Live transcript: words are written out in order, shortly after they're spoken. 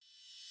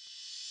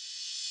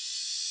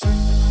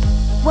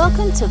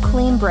Welcome to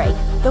Clean Break,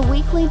 the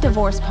weekly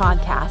divorce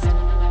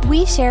podcast.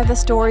 We share the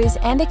stories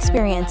and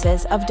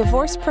experiences of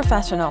divorce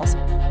professionals.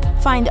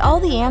 Find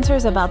all the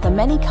answers about the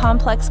many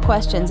complex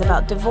questions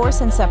about divorce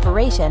and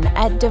separation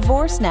at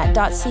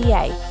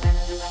divorcenet.ca.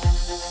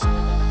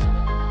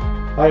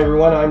 Hi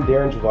everyone, I'm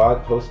Darren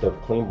Javad, host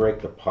of Clean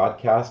Break the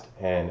podcast,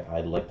 and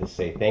I'd like to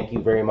say thank you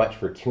very much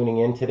for tuning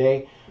in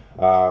today.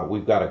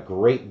 We've got a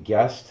great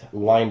guest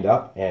lined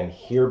up, and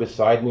here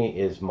beside me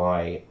is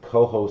my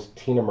co-host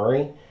Tina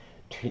Murray.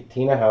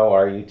 Tina, how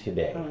are you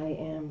today? I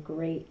am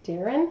great,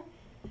 Darren.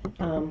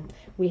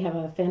 We have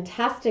a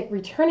fantastic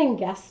returning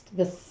guest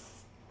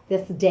this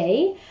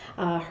day.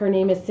 Her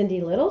name is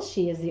Cindy Little.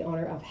 She is the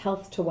owner of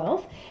Health to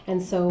Wealth,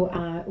 and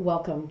so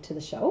welcome to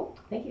the show.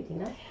 Thank you,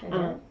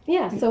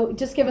 Tina. So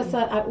just give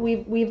us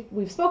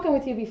we've spoken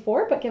with you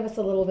before, but give us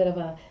a little bit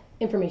of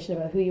information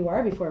about who you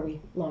are before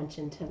we launch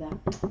into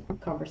that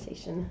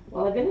conversation.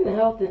 Well, I've been in the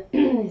health,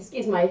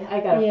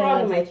 I got a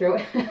frog in my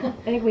throat. I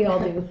think we all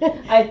do.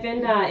 I've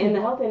been in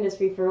the health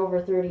industry for over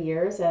 30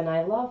 years, and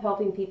I love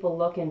helping people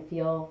look and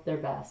feel their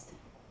best,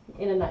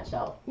 in a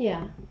nutshell.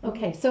 Yeah.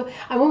 Okay. So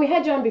when we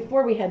had you on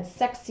before, we had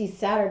Sexy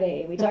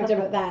Saturday. We talked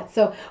about that.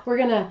 So we're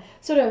going to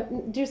sort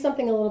of do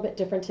something a little bit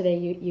different today.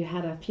 You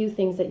had a few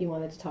things that you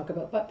wanted to talk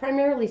about, but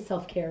primarily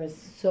self-care is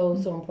so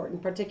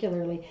important,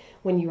 particularly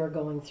when you are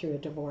going through a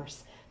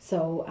divorce.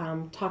 So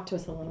talk to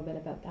us a little bit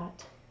about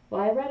that.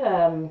 Well, I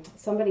read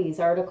somebody's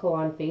article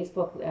on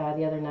Facebook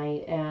the other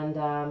night,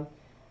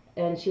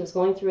 and she was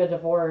going through a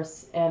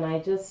divorce, and I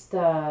just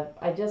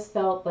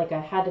felt like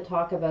I had to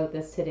talk about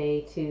this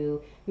today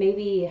to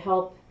maybe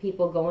help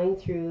people going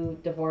through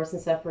divorce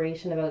and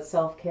separation about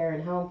self-care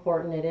and how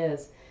important it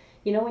is.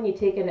 You know, when you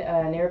take an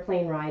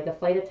airplane ride, the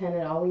flight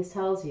attendant always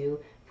tells you,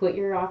 put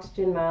your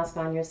oxygen mask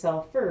on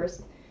yourself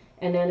first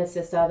and then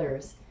assist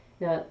others.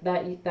 Now,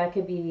 that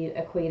could be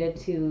equated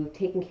to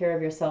taking care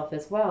of yourself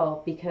as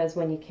well, because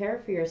when you care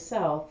for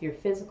yourself, your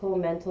physical,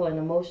 mental, and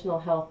emotional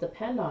health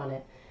depend on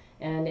it.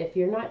 And if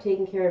you're not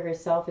taking care of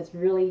yourself, it's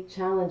really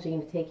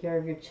challenging to take care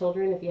of your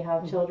children if you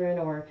have children,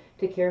 or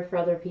to care for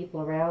other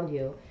people around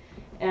you.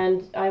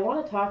 And I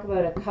want to talk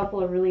about a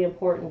couple of really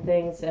important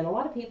things. And a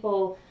lot of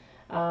people,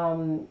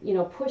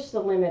 push the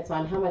limits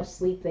on how much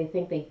sleep they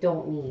think they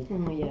don't need.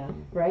 Yeah.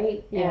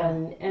 Right? Yeah.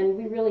 And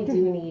we really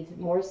do need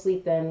more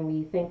sleep than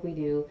we think we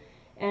do.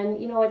 And,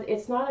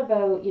 it's not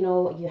about,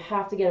 you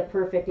have to get a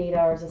perfect 8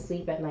 hours of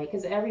sleep at night,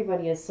 because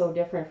everybody is so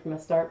different from a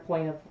start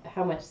point of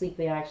how much sleep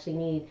they actually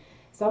need.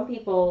 Some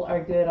people are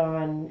good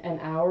on an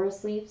hour of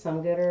sleep.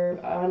 Some good are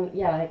on,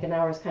 like an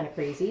hour is kind of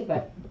crazy,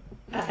 but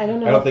I don't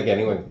know. I don't think I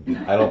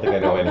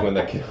know anyone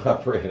that can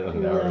operate on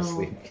an hour of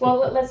sleep.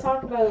 Well, let's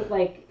talk about,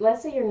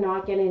 let's say you're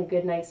not getting a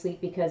good night's sleep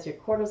because your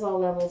cortisol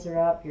levels are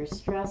up, you're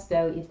stressed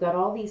out, you've got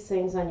all these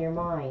things on your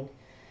mind.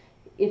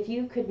 If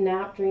you could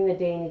nap during the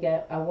day and you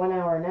get a 1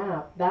 hour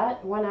nap,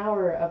 that 1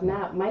 hour of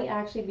nap might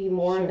actually be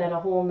more than a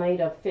whole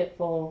night of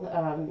fitful,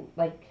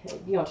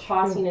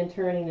 tossing and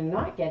turning and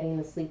not getting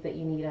the sleep that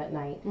you need at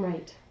night.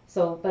 Right.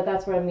 So, but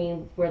that's what I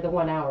mean, where the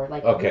 1 hour,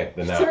 okay,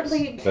 the naps.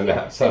 Certainly, the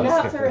naps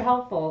are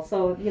helpful.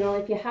 So,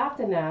 if you have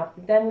to nap,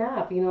 then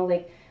nap.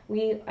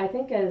 I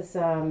think as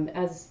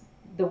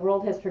the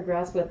world has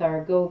progressed with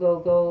our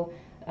go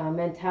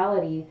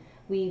mentality,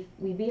 we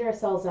beat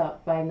ourselves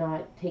up by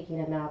not taking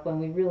a nap when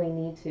we really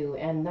need to.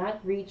 And that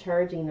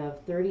recharging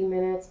of 30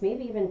 minutes,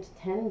 maybe even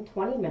 10,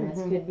 20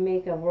 minutes could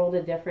make a world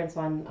of difference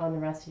on the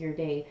rest of your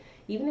day.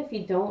 Even if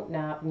you don't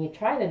nap and you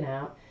try to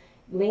nap,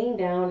 laying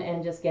down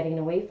and just getting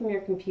away from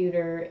your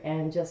computer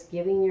and just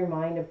giving your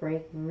mind a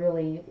break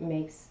really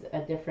makes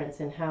a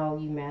difference in how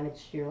you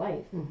manage your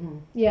life.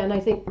 Yeah, and I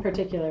think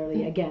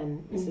particularly,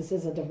 again, this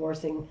is a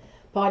divorcing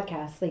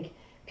podcast, like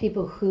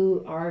people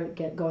who are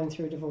going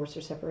through divorce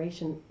or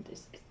separation,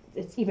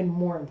 it's even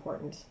more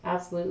important.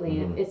 Absolutely.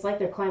 It's like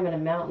they're climbing a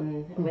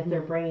mountain with their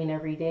brain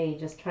every day,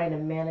 just trying to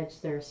manage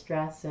their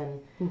stress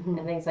and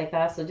things like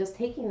that. So just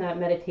taking that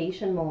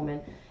meditation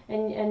moment,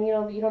 and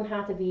you don't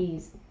have to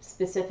be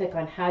specific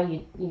on how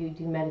you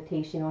do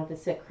meditation. You don't have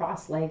to sit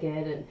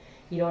cross-legged, and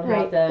you don't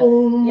have to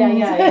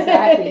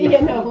exactly. You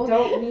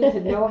don't need to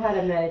know how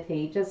to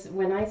meditate. Just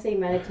when I say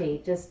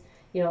meditate, just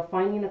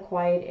finding a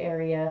quiet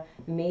area,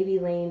 maybe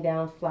laying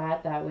down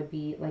flat, that would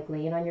be like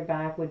laying on your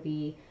back would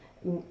be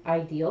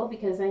ideal,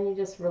 because then you're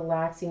just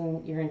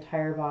relaxing your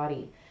entire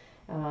body.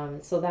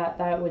 So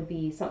that would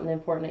be something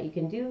important that you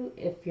can do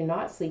if you're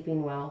not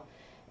sleeping well.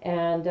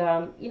 And,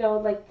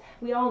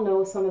 we all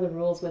know some of the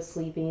rules with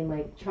sleeping,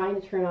 like trying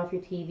to turn off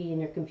your TV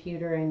and your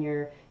computer and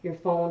your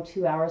phone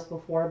 2 hours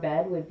before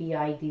bed would be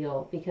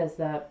ideal, because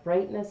the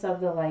brightness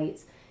of the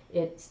lights,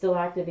 it still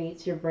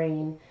activates your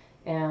brain,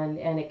 and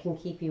it can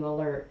keep you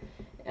alert.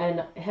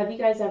 And have you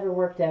guys ever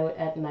worked out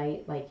at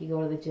night? Like you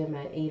go to the gym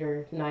at 8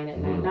 or 9 at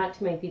night. Not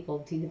too many people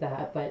do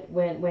that, but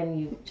when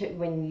you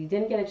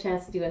didn't get a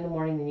chance to do it in the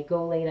morning, then you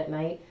go late at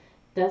night,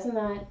 doesn't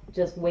that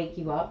just wake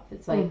you up?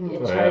 It's like it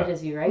Oh, yeah.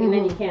 charges you, right? And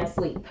then you can't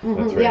sleep.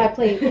 That's Yeah, I right.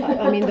 play.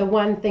 I mean, the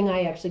one thing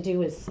I actually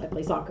do is I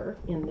play soccer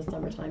in the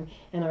summertime,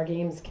 and our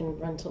games can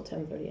run till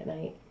 10:30 at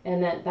night.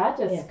 And that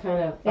just Yeah.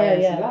 kind of Yeah, fires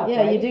you yeah, up,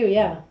 yeah. right? You do,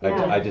 yeah.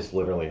 Yeah. I just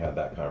literally had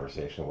that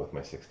conversation with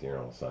my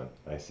 16-year-old son.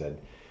 I said,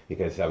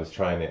 because I was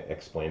trying to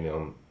explain to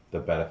him the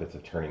benefits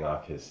of turning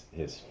off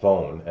his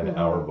phone an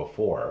hour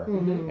before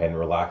and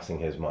relaxing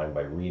his mind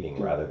by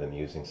reading rather than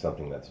using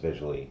something that's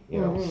visually,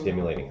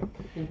 stimulating him.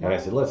 And I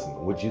said,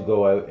 listen, would you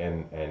go out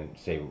and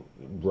say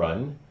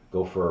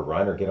go for a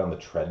run or get on the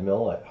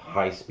treadmill at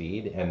high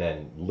speed and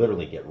then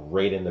literally get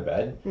right into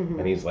bed?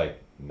 And he's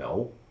like,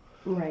 no.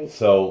 Right.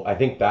 So I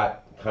think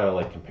that kind of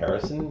like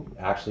comparison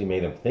actually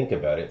made him think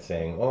about it,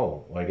 saying,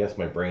 "Oh, well, I guess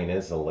my brain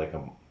is a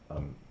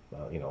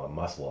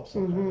muscle of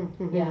some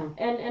kind." Yeah,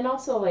 and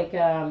also like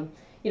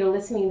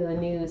listening to the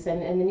news,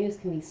 and the news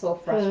can be so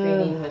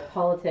frustrating with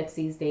politics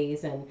these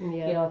days, and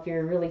Yeah. if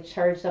you're really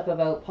charged up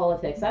about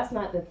politics, that's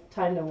not the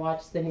time to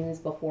watch the news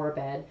before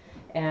bed.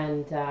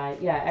 And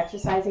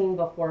exercising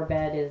before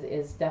bed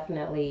is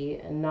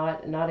definitely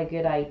not a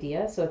good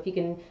idea. So if you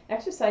can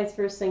exercise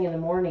first thing in the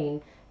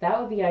morning, that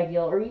would be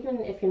ideal. Or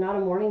even if you're not a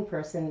morning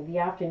person, the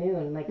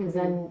afternoon, like, because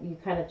then you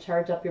kind of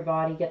charge up your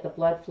body, get the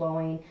blood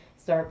flowing,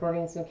 start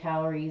burning some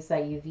calories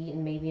that you've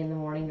eaten maybe in the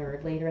morning or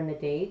later in the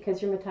day,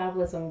 because your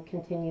metabolism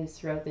continues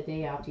throughout the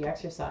day after you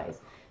exercise.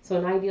 So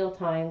an ideal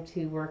time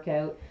to work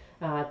out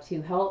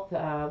to help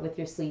with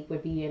your sleep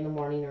would be in the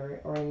morning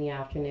or in the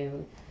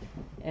afternoon.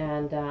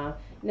 And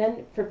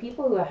then for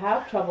people who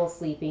have trouble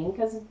sleeping,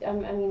 because a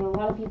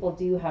lot of people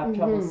do have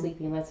trouble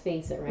sleeping, let's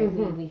face it, right?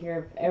 We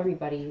hear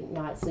everybody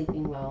not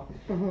sleeping well.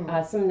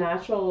 Some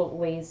natural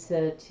ways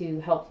to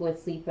help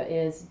with sleep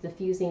is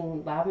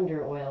diffusing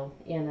lavender oil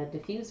in a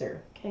diffuser.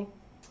 Okay.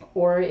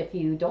 Or if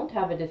you don't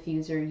have a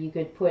diffuser, you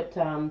could put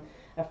a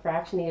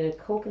fractionated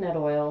coconut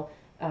oil,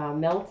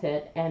 melt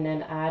it, and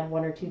then add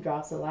 1 or 2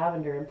 drops of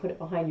lavender and put it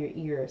behind your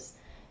ears.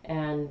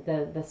 And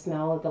the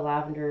smell of the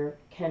lavender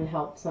can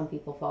help some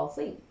people fall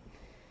asleep.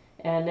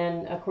 And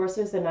then, of course,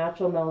 there's the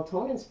natural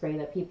melatonin spray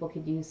that people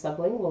could use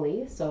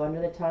sublingually. So under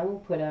the tongue,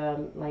 put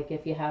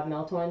if you have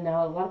melatonin.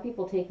 Now, a lot of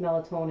people take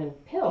melatonin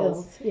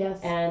pills,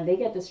 Yes. and they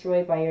get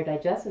destroyed by your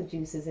digestive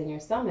juices in your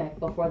stomach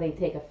before they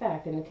take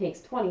effect. And it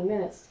takes 20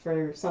 minutes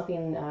for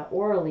something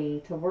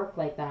orally to work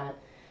like that,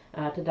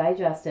 to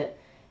digest it.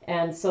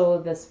 And so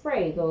the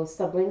spray goes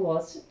sublingual.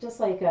 It's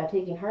just like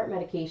taking heart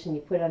medication.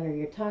 You put it under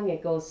your tongue,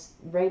 it goes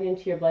right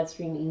into your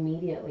bloodstream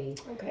immediately.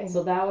 Okay.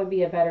 So that would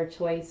be a better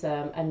choice,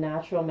 a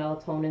natural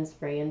melatonin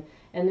spray.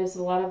 And there's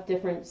a lot of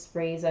different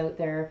sprays out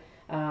there.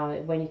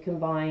 When you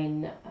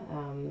combine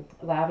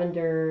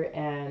lavender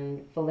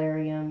and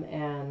valerian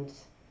and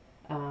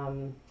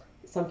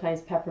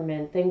sometimes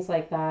peppermint, things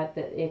like that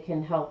it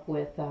can help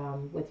with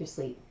your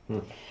sleep.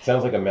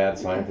 Sounds like a mad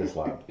scientist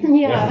lab.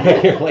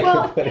 Yeah. You're like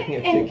Well, putting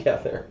it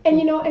together. And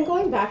and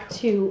going back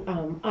to,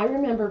 I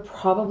remember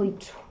probably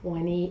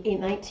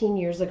 19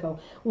 years ago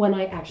when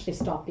I actually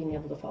stopped being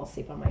able to fall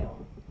asleep on my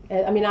own.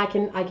 I mean, I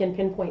can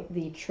pinpoint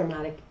the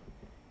traumatic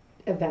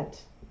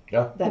event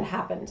that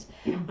happened,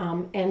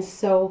 and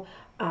so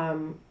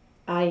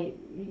I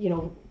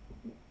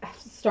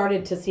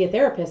started to see a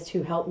therapist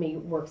who helped me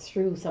work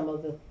through some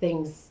of the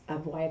things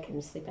of why I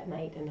couldn't sleep at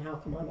night and how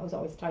come I was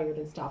always tired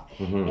and stuff.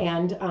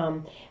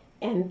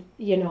 And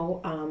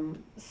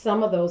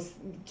some of those,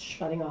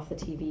 shutting off the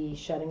TV,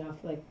 shutting off,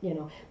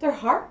 they're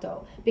hard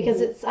though,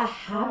 because it's a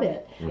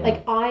habit.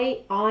 Like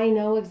I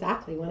know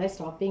exactly when I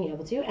stopped being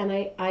able to, and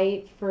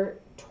I for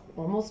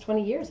almost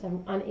 20 years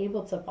I'm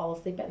unable to fall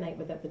asleep at night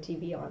without the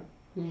TV on.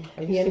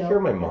 I used to hear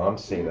my mom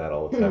say that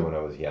all the time when I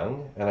was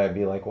young, and I'd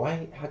be like,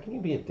 "Why? How can you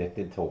be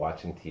addicted to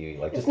watching TV?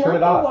 Like, just turn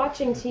it off." It's not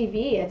watching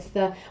TV. It's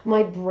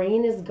my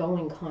brain is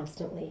going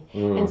constantly,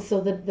 and so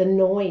the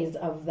noise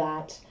of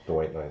that, The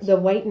white noise. the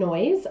white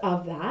noise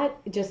of that,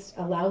 just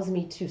allows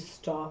me to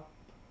stop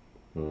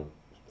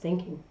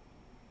thinking.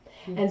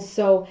 And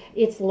so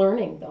it's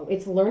learning, though.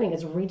 It's learning.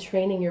 It's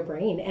retraining your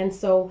brain, and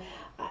so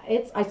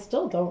I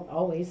still don't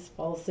always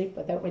fall asleep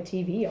without my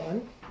TV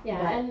on.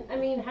 Yeah, Right. and I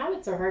mean,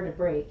 habits are hard to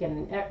break,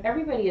 and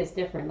everybody is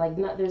different. Like,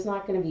 there's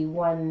not going to be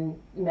one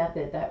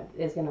method that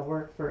is going to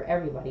work for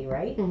everybody,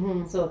 right?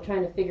 So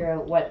trying to figure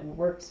out what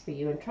works for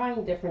you and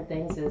trying different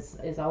things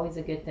is always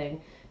a good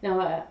thing. Now,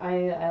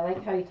 I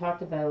like how you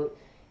talked about,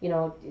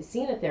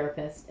 seeing a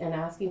therapist and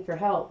asking for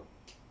help.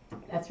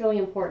 That's really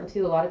important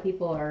too. A lot of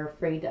people are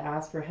afraid to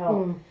ask for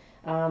help.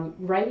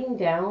 Writing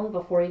down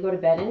before you go to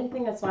bed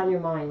anything that's on your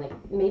mind, like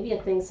maybe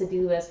a things to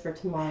do list for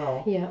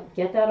tomorrow. Yeah.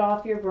 Get that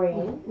off your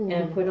brain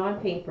and put it on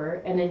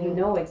paper, and then you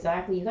know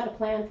exactly, you got a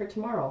plan for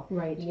tomorrow.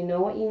 Right. You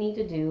know what you need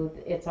to do.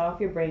 It's off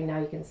your brain, now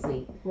you can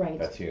sleep. Right.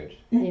 That's huge.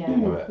 Yeah.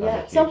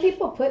 I'm Some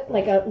people put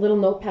like a little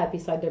notepad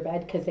beside their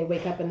bed because they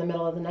wake up in the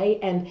middle of the night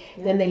and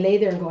then they lay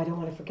there and go, I don't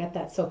want to forget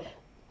that. So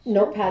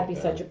notepad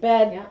beside your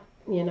bed. Yeah.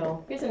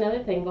 Here's another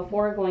thing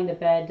before going to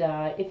bed.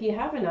 If you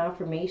have an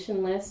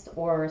affirmation list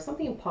or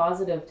something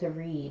positive to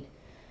read,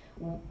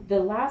 the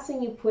last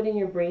thing you put in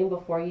your brain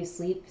before you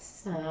sleep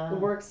Ah.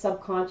 works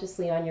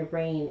subconsciously on your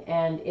brain,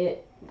 and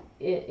it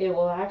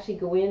will actually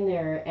go in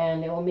there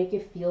and it will make you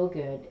feel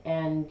good,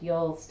 and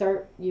you'll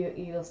start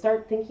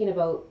thinking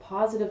about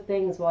positive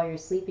things while you're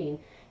sleeping.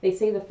 They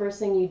say the first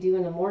thing you do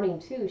in the morning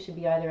too should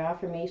be either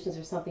affirmations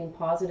or something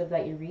positive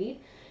that you read.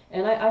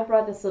 And I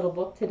brought this little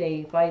book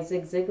today by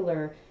Zig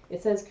Ziglar.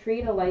 It says,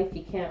 "Create a life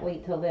you can't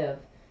wait to live."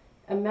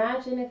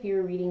 Imagine if you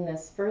were reading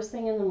this first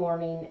thing in the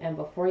morning and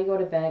before you go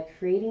to bed,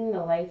 creating the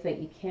life that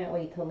you can't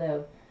wait to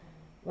live.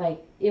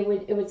 Like it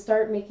would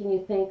start making you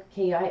think,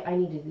 okay, I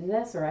need to do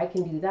this, or I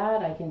can do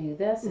that, I can do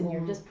this, and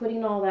you're just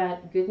putting all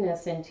that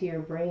goodness into your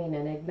brain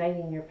and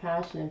igniting your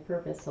passion and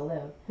purpose to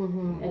live.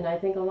 And I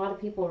think a lot of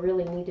people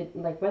really need to,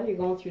 like, whether you're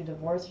going through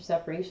divorce or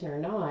separation or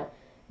not,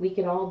 we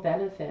can all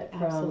benefit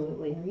from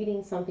Absolutely.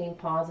 reading something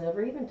positive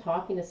or even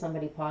talking to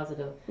somebody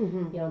positive.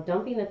 You know,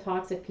 dumping the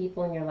toxic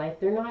people in your life,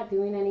 they're not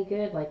doing any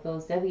good. Like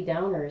those Debbie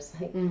Downers,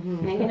 like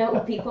hanging out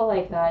with people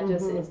like that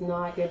just is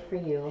not good for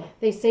you.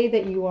 They say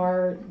that you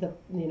are the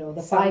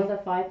Some of the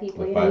five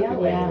people The you five hang out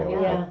people with. you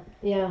hang out with.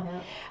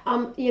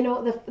 Yeah. You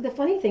know, the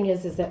funny thing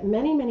is that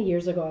many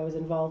years ago I was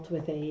involved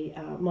with a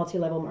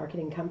multi-level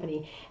marketing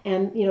company,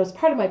 and you know, as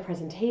part of my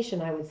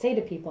presentation, I would say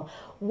to people,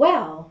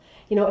 well,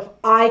 you know, if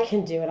I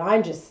can do it,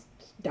 I'm just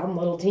dumb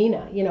little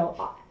Tina, you know,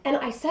 and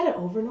I said it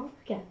over and over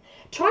again,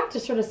 trying to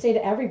sort of say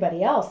to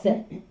everybody else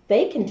that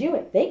they can do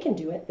it, they can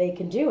do it, they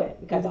can do it,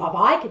 because if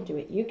I can do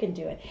it, you can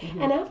do it.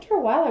 And after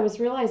a while, I was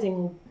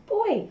realizing,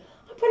 boy,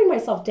 I'm putting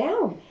myself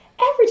down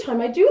every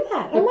time I do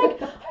that. I'm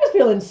like, I was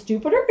feeling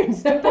stupider and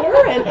stupider,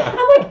 and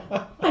I'm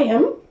like, I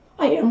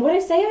am what I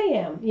say I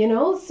am, you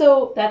know?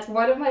 So That's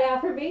one of my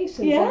affirmations.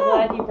 Yeah.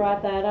 I'm glad you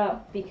brought that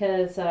up,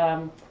 because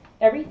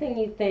everything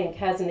you think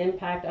has an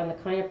impact on the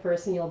kind of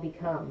person you'll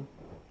become.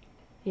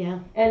 yeah.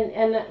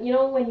 And you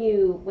know, when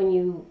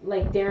you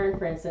like Darren,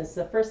 for instance,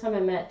 the first time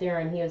I met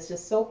Darren, he was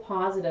just so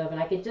positive,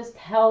 and I could just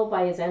tell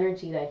by his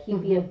energy that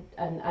he'd be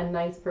a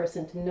nice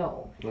person to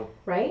know,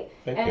 right?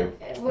 Thank and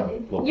you.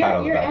 Little pat your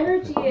on the back.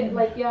 energy,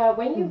 like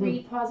when you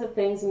read positive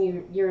things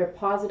and you're a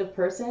positive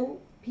person,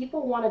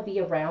 people want to be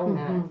around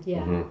that.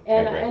 Yeah.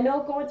 And I agree. I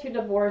know going through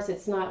divorce,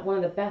 it's not one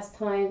of the best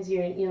times.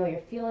 You're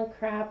feeling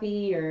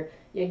crappy, or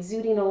you're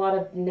exuding a lot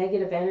of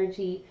negative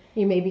energy.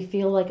 You maybe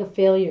feel like a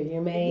failure. You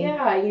may.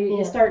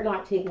 You start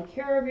not taking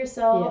care of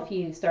yourself.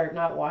 You start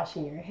not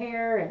washing your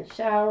hair and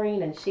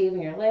showering and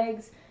shaving your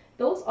legs.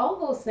 All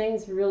those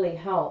things really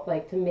help,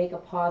 like to make a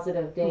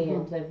positive day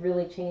and to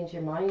really change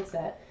your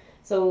mindset.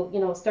 So, you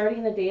know,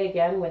 starting the day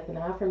again with an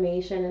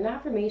affirmation. An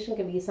affirmation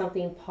can be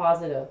something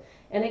positive.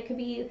 And it could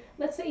be,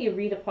 let's say you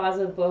read a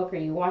positive book, or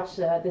you watch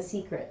The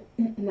Secret,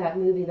 that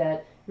movie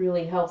that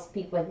really helps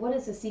people. Like, what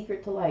is the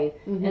secret to life?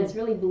 And it's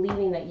really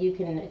believing that you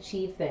can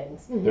achieve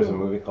things. There's a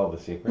movie called The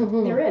Secret.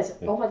 There is.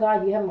 Oh my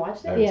God, you haven't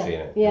watched I it? haven't seen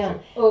it. Yeah. Is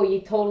it- Oh, you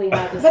totally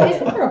have to see But it.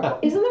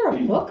 isn't there a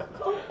book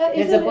called?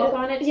 There's a book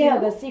on it too? Yeah,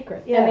 The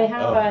Secret. Yeah. And they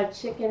have a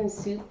chicken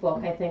soup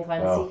book, I think,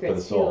 on Oh, for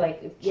secrets the too. soul.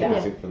 Like,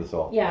 Chicken Soup for the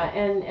Soul. Yeah,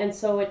 and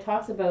so it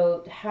talks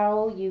about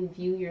how you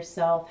view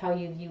yourself, how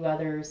you view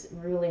others,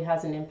 really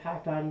has an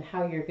impact on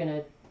how you're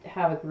gonna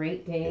have a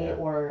great day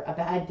or a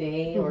bad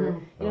day, or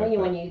I like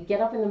when that. you get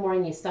up in the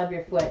morning, you stub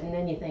your foot, and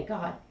then you think,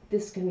 God,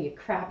 this is gonna be a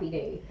crappy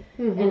day,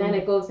 and then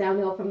it goes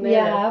downhill from there.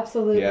 Yeah,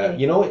 absolutely. Yeah,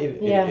 you know,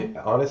 it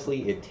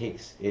honestly,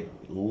 it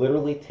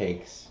literally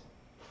takes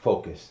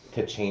focus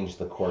to change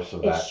the course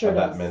of that sure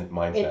does.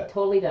 mindset. It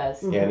totally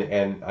does.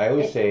 And I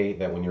always say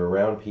that when you're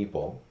around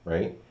people,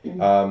 right?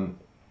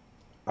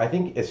 I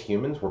think as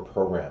humans we're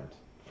programmed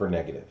for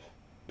negative,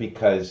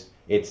 because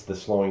it's the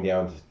slowing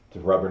down to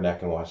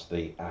rubberneck and watch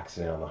the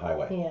accident on the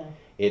highway. Yeah.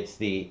 It's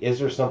the, is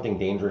there something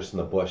dangerous in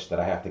the bush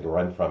that I have to go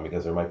run from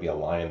because there might be a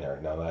lion there?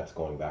 Now that's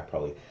going back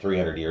probably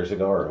 300 years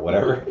ago or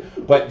whatever.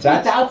 But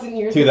that's 2,000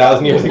 years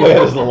 2,000 years ago,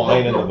 there's a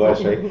lion in the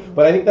bush, right?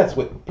 But I think that's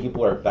what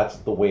people are, that's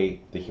the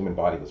way the human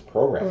body was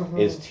programmed,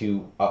 is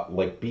to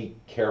be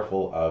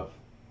careful of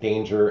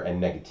danger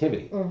and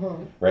negativity,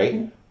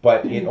 right?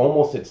 But it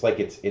almost, it's like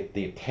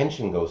the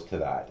attention goes to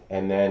that,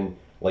 and then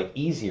like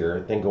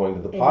easier than going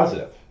to the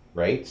positive.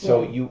 Right?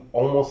 So you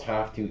almost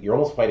have to, you're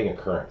almost fighting a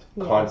current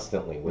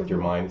constantly with your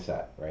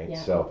mindset, right? Yeah,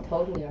 So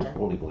totally are.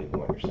 totally believe in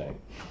what you're saying.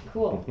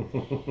 Cool.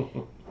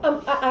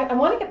 I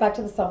want to get back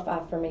to the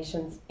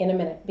self-affirmations in a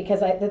minute, because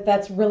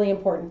that's really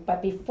important.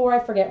 But before I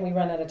forget, and we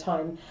run out of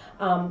time,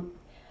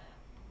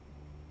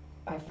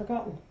 I've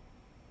forgotten.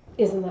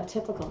 Isn't that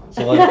typical?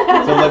 So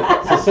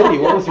Cindy,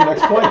 what was your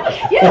next point?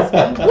 Yes,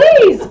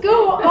 please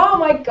go. Oh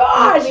my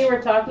gosh. We were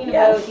talking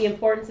Yes. about the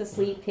importance of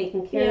sleep,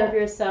 taking care of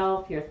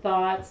yourself, your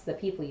thoughts, the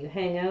people you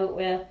hang out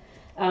with.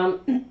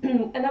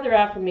 Another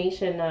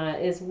affirmation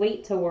is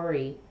wait to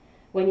worry.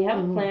 When you have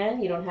a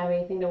plan, you don't have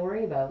anything to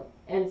worry about.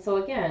 And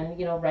so again,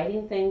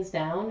 writing things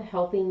down,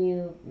 helping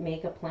you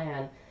make a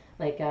plan.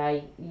 Like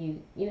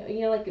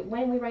like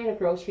when we write a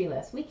grocery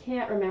list, we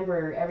can't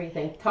remember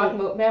everything. Talking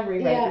about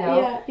memory right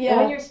now. Yeah. And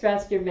when you're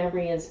stressed, your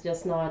memory is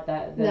just not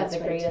the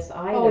greatest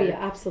either. Oh yeah,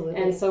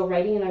 absolutely. And so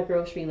writing a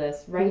grocery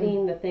list,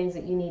 writing the things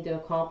that you need to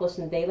accomplish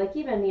in the day. Like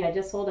even me, I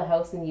just sold a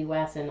house in the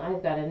U.S. and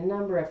I've got a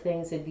number of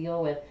things to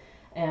deal with.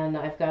 And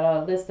I've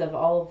got a list of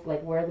all of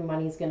like where the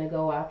money's going to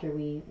go after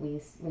we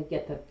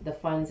get the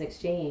funds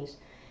exchanged.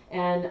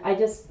 And I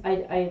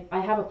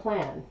have a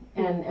plan.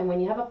 And when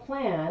you have a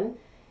plan,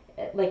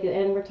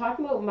 and we're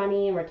talking about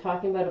money and we're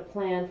talking about a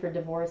plan for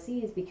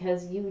divorcees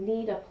because you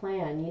need a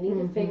plan. You need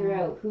to figure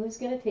out who's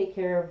going to take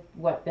care of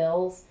what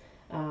bills,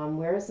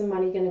 where is the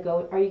money going to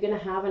go? Are you going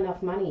to have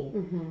enough money?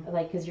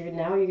 Because you're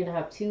going to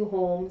have 2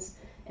 homes,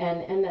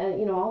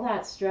 and all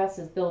that stress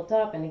is built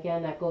up. And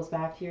again, that goes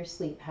back to your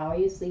sleep. How are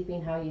you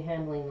sleeping? How are you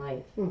handling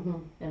life?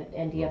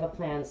 And do you have a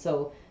plan?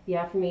 So the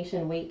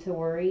affirmation, wait to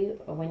worry.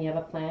 When you have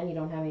a plan, you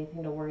don't have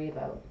anything to worry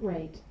about.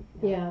 Right.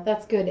 Yeah,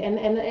 that's good.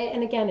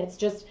 And again, it's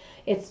just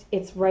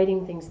it's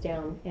writing things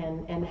down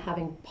and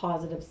having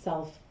positive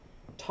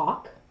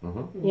self-talk.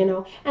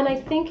 And I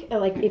think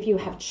like if you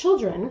have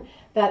children,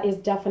 that is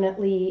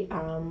definitely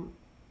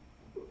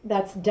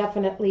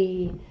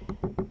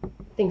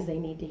things they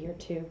need to hear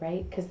too,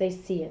 right? Because they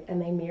see it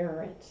and they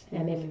mirror it.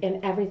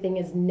 And everything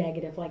is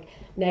negative, like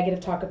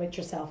negative talk about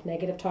yourself,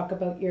 negative talk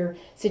about your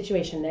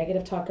situation,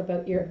 negative talk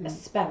about your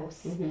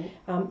spouse.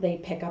 They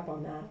pick up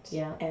on that,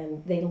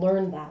 and they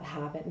learn that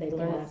habit, and they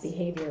learn that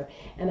behavior.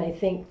 And I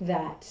think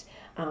that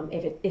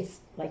if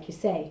it's like you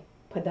say,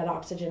 put that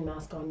oxygen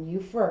mask on you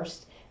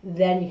first,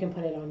 then you can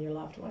put it on your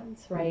loved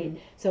ones, right?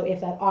 So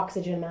if that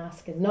oxygen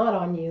mask is not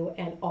on you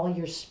and all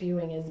you're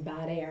spewing is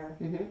bad air,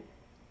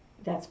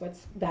 that's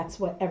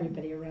what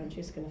everybody around you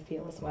is going to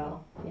feel as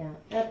well. Yeah.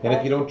 And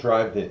if you don't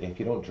drive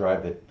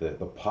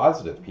the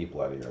positive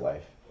people out of your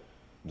life,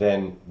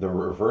 then the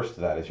reverse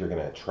to that is you're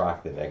going to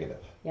attract the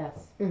negative.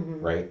 Yes.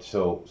 Right.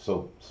 So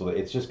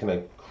it's just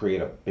going to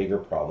create a bigger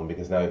problem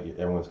because now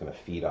everyone's going to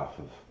feed off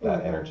of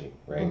that energy,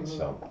 right?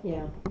 So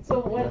yeah.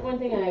 So one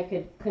thing I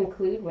could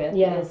conclude with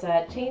is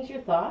that change your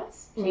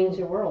thoughts, change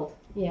your world.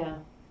 Yeah.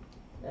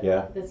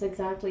 That's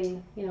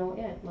exactly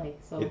it. Like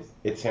so.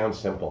 It sounds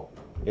simple.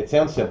 It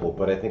sounds simple,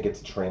 but I think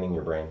it's training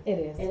your brain. It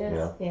is. It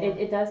is. Yeah.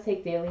 It does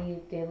take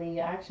daily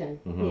action.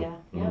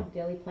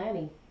 Daily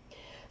planning.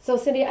 So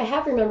Cindy, I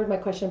have remembered my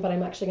question, but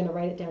I'm actually going to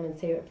write it down and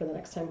save it for the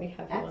next time we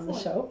have you on the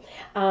show,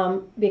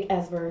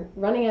 as we're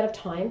running out of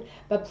time.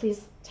 But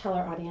please tell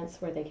our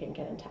audience where they can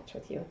get in touch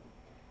with you.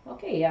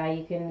 Okay,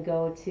 you can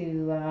go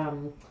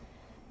to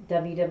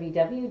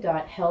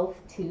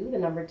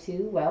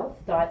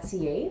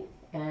www.health2wealth.ca,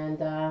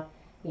 and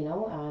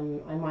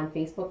I'm on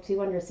Facebook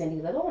too under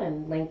Cindy Little,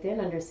 and LinkedIn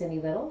under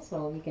Cindy Little,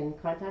 so you can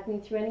contact me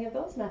through any of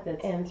those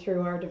methods. And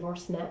through our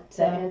DivorceNet.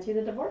 And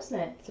through the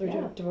DivorceNet. Through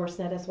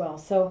DivorceNet as well.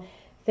 So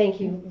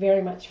thank you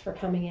very much for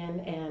coming in,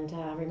 and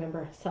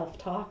remember,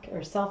 self-talk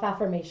or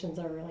self-affirmations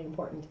are really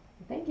important.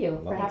 Thank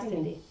you for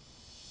having me.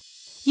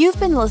 You've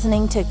been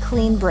listening to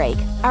Clean Break,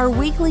 our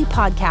weekly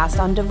podcast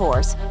on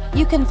divorce.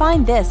 You can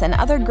find this and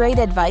other great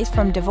advice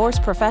from divorce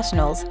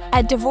professionals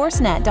at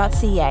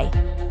divorcenet.ca,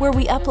 where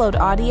we upload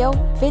audio,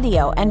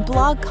 video, and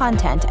blog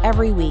content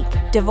every week.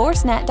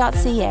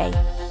 divorcenet.ca,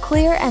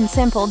 clear and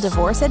simple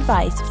divorce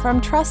advice from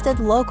trusted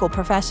local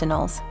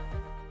professionals.